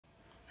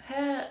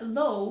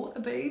Hello,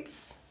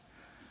 babes.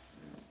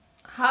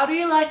 How do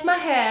you like my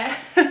hair?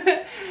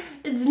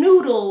 It's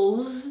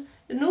noodles.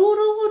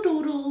 Noodle,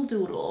 doodle,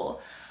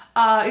 doodle.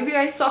 If you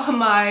guys saw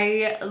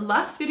my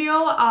last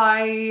video,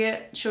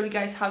 I showed you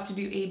guys how to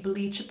do a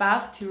bleach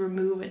bath to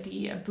remove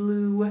the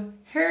blue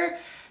hair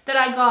that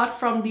I got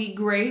from the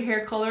gray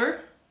hair color.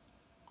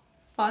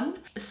 Fun.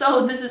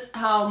 So this is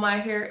how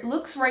my hair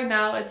looks right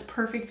now. It's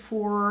perfect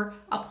for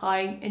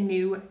applying a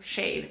new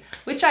shade,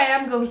 which I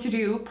am going to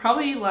do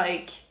probably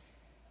like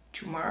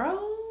tomorrow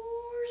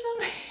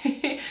or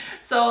something.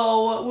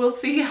 So we'll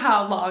see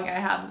how long I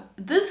have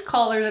this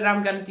color that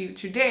I'm gonna do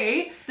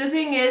today. The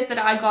thing is that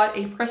I got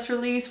a press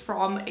release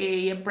from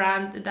a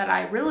brand that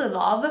I really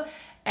love,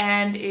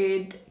 and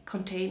it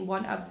contained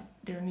one of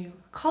their new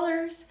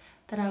colors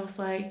that I was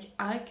like,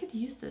 I could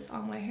use this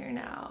on my hair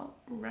now,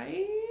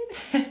 right?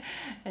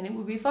 And it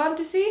would be fun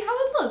to see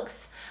how it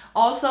looks.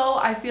 Also,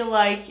 I feel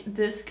like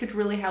this could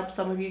really help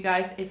some of you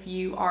guys if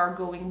you are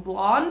going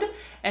blonde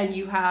and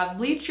you have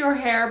bleached your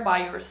hair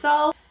by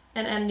yourself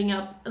and ending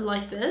up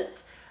like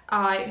this.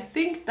 I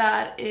think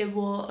that it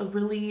will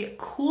really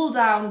cool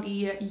down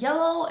the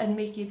yellow and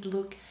make it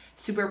look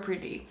super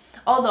pretty.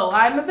 Although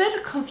I'm a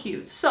bit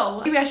confused,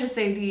 so maybe I should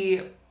say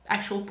the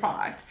actual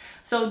product.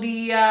 So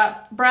the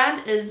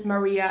brand is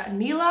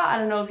Nila. I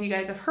don't know if you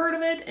guys have heard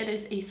of it. It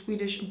is a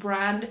Swedish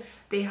brand.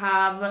 They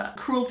have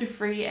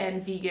cruelty-free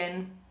and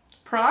vegan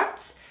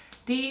products.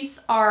 These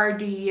are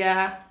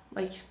the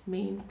like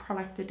main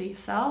product that they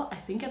sell, I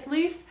think at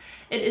least.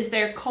 It is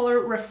their Color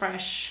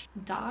Refresh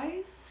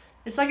dyes.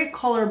 It's like a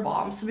color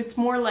balm, so it's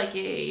more like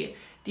a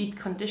deep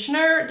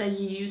conditioner that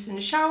you use in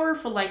the shower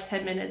for like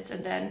 10 minutes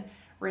and then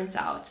rinse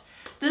out.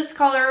 This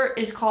color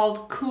is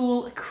called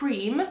Cool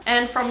Cream,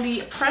 and from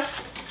the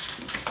press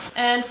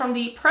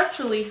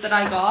release that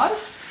I got,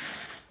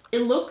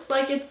 it looks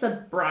like it's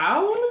a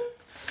brown,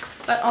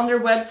 but on their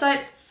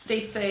website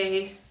they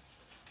say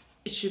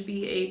it should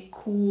be a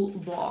cool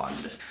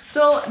blonde.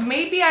 So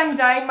maybe I'm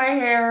dyeing my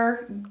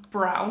hair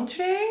brown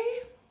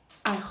today.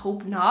 I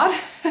hope not,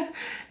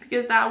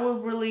 because that will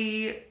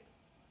really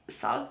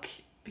suck,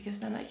 because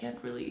then I can't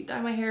really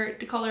dye my hair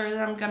the color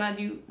that I'm gonna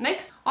do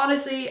next.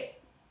 Honestly,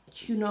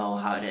 you know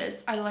how it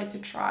is. I like to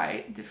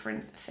try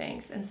different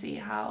things and see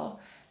how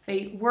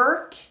they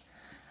work.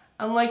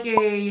 I'm like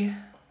a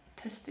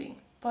testing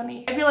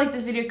bunny. I feel like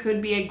this video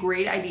could be a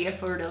great idea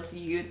for those of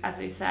you, as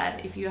I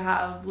said, if you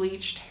have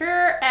bleached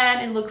hair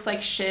and it looks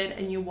like shit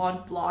and you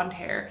want blonde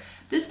hair.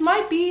 This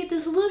might be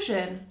the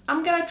solution.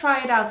 I'm gonna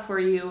try it out for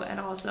you and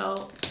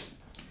also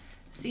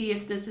see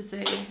if this is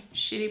a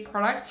shitty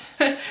product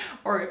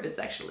or if it's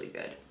actually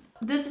good.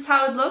 This is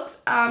how it looks.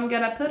 I'm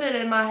gonna put it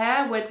in my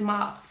hair with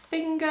my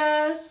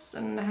fingers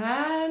and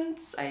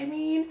hands, I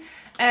mean,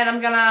 and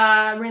I'm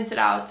gonna rinse it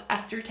out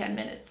after 10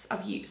 minutes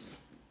of use.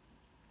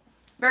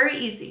 Very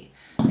easy.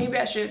 Maybe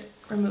I should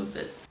remove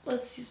this.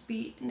 Let's just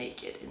be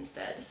naked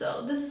instead.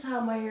 So this is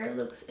how my hair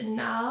looks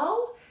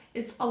now.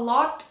 It's a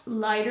lot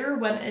lighter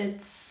when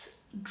it's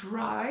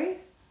dry,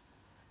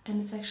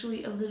 and it's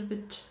actually a little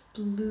bit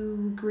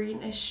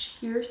blue-greenish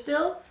here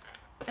still.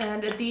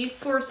 And these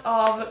sorts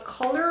of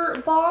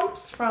color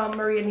balms from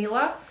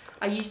Nila,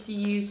 I used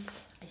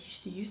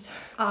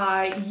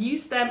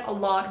them a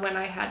lot when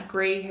I had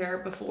gray hair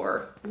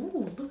before.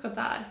 Ooh, look at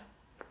that.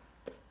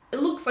 It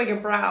looks like a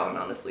brown,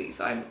 honestly,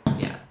 so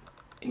yeah,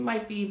 it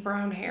might be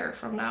brown hair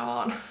from now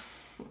on.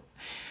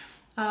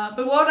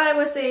 But what I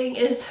was saying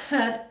is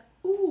that,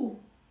 ooh,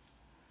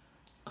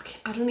 okay,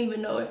 I don't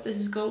even know if this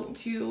is going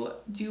to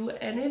do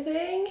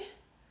anything,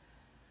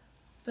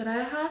 but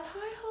I have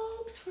high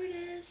hopes for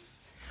this.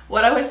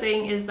 What I was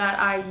saying is that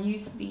I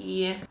used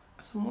the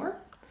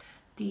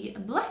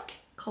black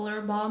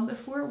color balm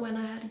before when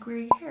I had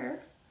gray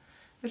hair,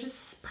 which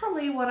is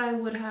probably what I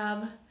would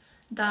have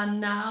done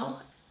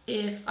now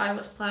if I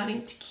was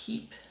planning to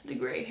keep the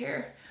gray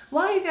hair.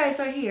 While you guys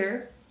are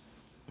here,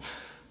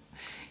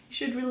 you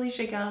should really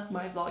check out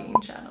my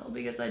vlogging channel,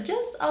 because I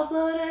just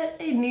uploaded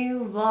a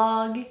new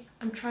vlog.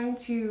 I'm trying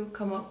to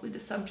come up with a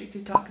subject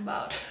to talk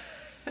about.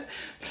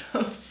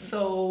 I'm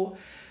so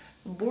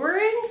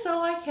boring,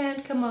 so I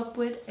can't come up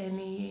with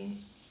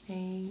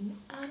anything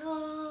at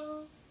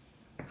all.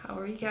 How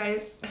are you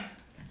guys?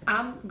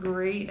 I'm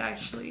great,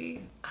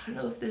 actually. I don't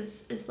know if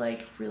this is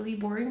like really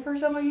boring for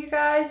some of you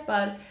guys,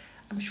 but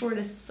I'm sure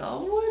that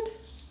some would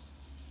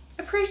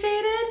appreciate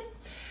it.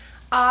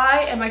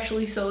 I am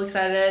actually so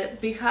excited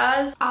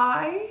because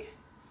I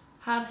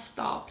have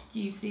stopped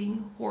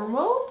using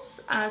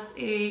hormones as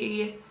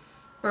a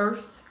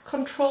birth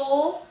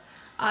control.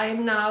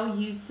 I'm now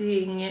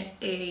using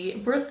a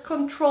birth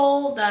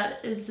control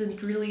that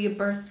isn't really a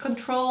birth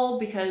control,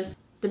 because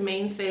the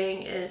main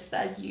thing is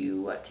that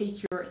you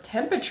take your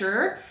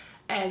temperature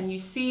and you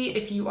see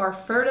if you are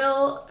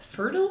fertile.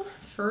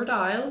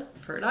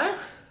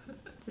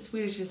 The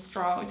Swedish is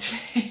strong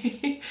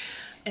today.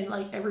 And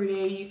like every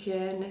day you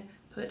can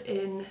put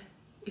in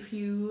if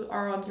you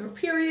are on your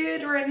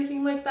period or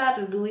anything like that.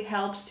 It really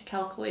helps to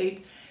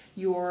calculate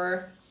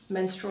your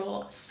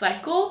menstrual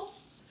cycle.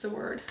 It's a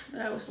word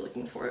that I was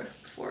looking for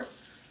before.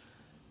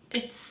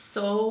 It's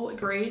so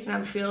great and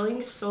I'm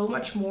feeling so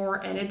much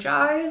more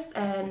energized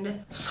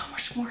and so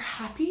much more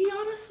happy,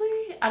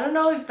 honestly. I don't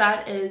know if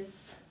that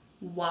is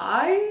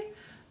why,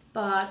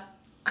 but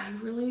I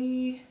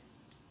really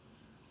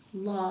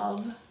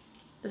love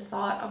the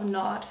thought of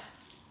not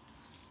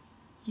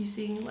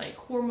using like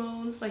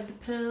hormones like the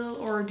pill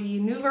or the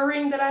Nuva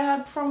ring that I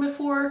had from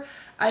before.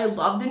 I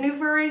love the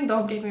Nuva ring,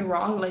 don't get me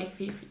wrong, like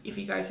if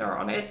you guys are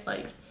on it,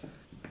 like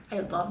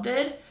I loved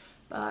it,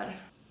 but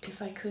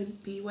if I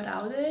could be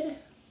without it,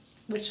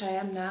 which I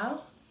am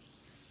now,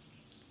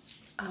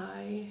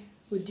 I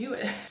would do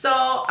it. So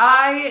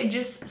I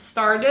just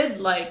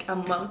started like a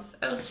month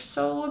or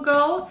so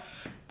ago,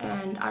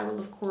 and I will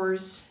of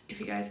course, if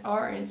you guys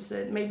are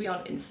interested, maybe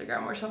on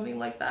Instagram or something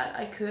like that,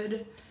 I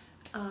could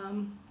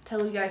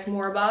tell you guys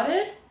more about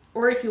it.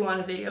 Or if you want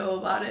a video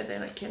about it,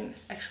 then I can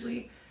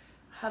actually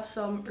have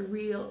some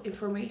real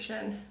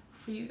information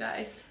for you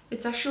guys.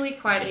 It's actually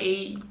quite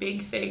a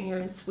big thing here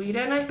in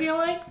Sweden, I feel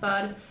like,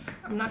 but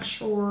I'm not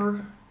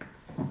sure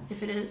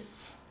if it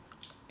is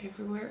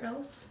everywhere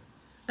else.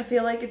 I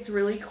feel like it's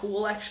really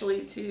cool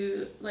actually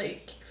to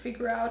like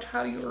figure out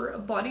how your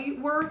body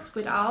works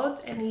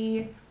without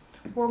any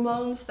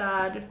hormones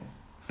that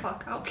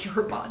fuck up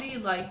your body.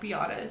 Like, be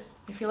honest,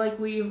 I feel like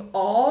we've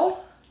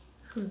all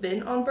who've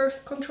been on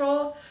birth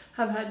control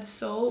have had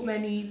so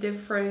many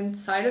different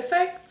side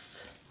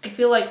effects. I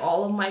feel like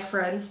all of my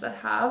friends that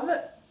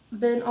have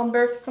been on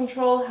birth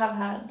control have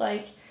had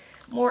like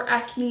more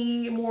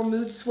acne, more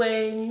mood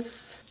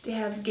swings, they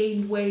have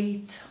gained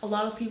weight, a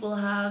lot of people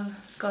have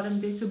gotten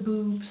bigger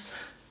boobs.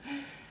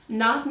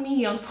 Not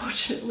me,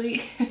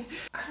 unfortunately.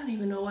 I don't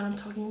even know what I'm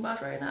talking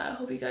about right now. I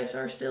hope you guys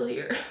are still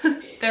here.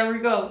 There we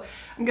go.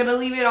 I'm gonna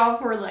leave it on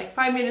for like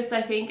 5 minutes,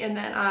 I think, and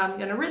then I'm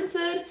gonna rinse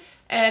it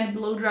and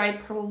blow dry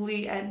it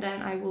probably, and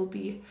then I will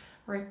be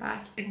right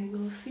back and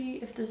we'll see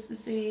if this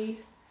is a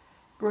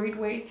great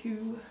way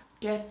to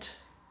get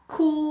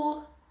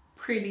cool,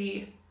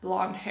 pretty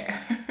blonde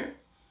hair.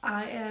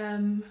 I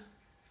am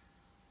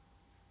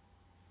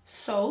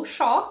so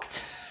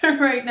shocked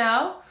right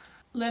now.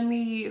 Let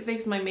me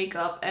fix my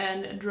makeup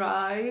and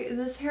dry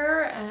this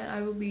hair and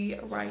I will be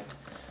right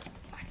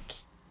back.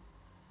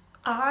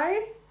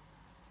 I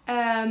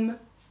am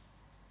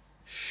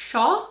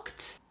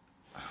shocked.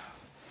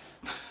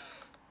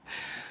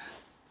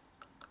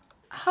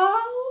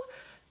 How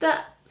the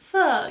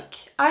fuck?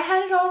 I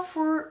had it on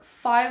for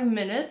 5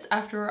 minutes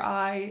after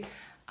I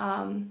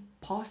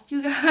paused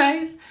you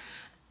guys,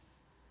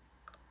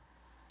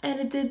 and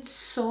it did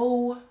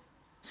so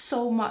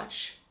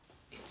much.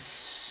 It's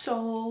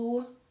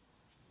so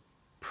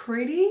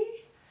pretty,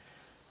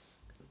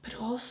 but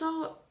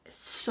also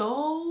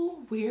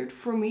so weird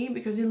for me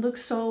because it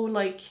looks so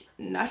like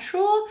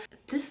natural.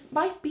 This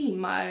might be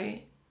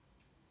my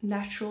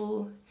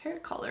natural hair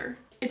color.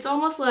 It's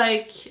almost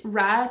like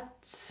rat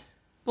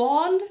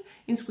blonde.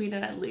 In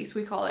Sweden at least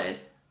we call it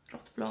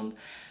råttblond.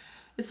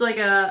 It's like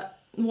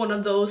one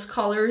of those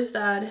colors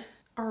that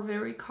are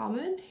very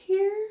common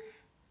here.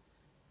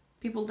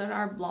 People that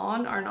are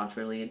blonde are not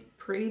really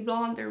pretty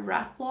blonde, they're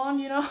rat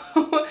blonde, you know.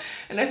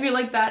 And I feel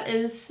like that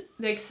is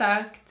the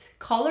exact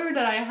color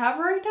that I have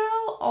right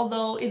now,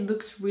 although it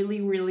looks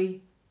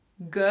really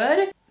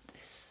good.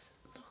 This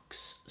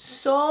looks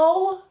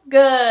so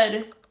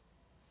good.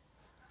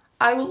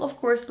 I will of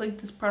course link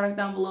this product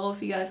down below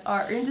if you guys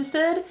are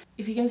interested.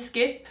 If you can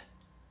skip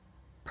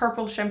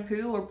purple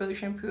shampoo or blue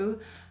shampoo,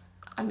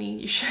 I mean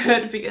you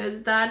should,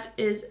 because that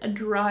is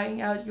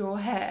drying out your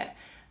hair.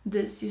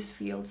 This just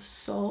feels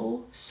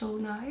so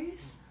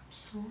nice. I'm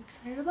so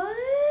excited about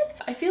it.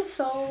 I feel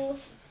so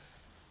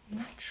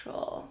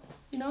natural,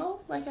 you know,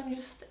 like I'm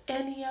just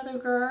any other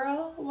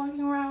girl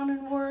walking around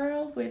in the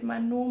world with my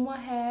normal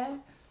hair.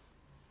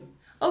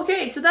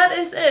 Okay, so that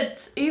is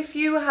it. If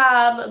you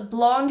have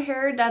blonde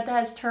hair that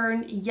has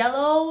turned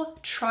yellow,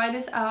 try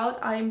this out.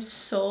 I am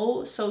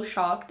so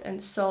shocked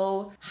and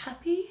so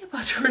happy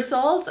about the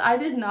results. I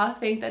did not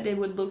think that they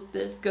would look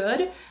this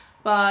good,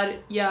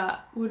 but yeah,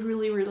 would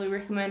really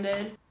recommend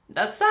it.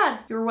 That's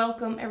that. You're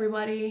welcome,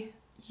 everybody.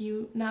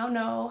 You now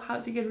know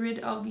how to get rid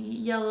of the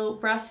yellow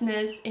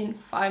brassiness in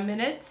 5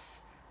 minutes.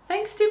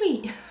 Thanks to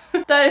me.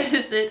 That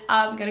is it.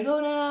 I'm gonna go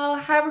now.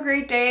 Have a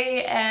great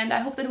day, and I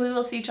hope that we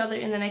will see each other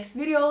in the next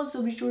video.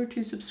 So be sure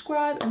to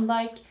subscribe and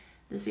like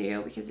this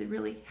video because it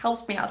really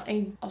helps me out,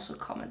 and also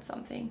comment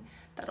something.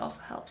 That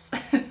also helps.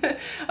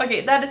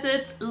 Okay, that is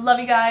it.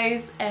 Love you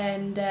guys,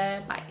 and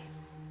bye.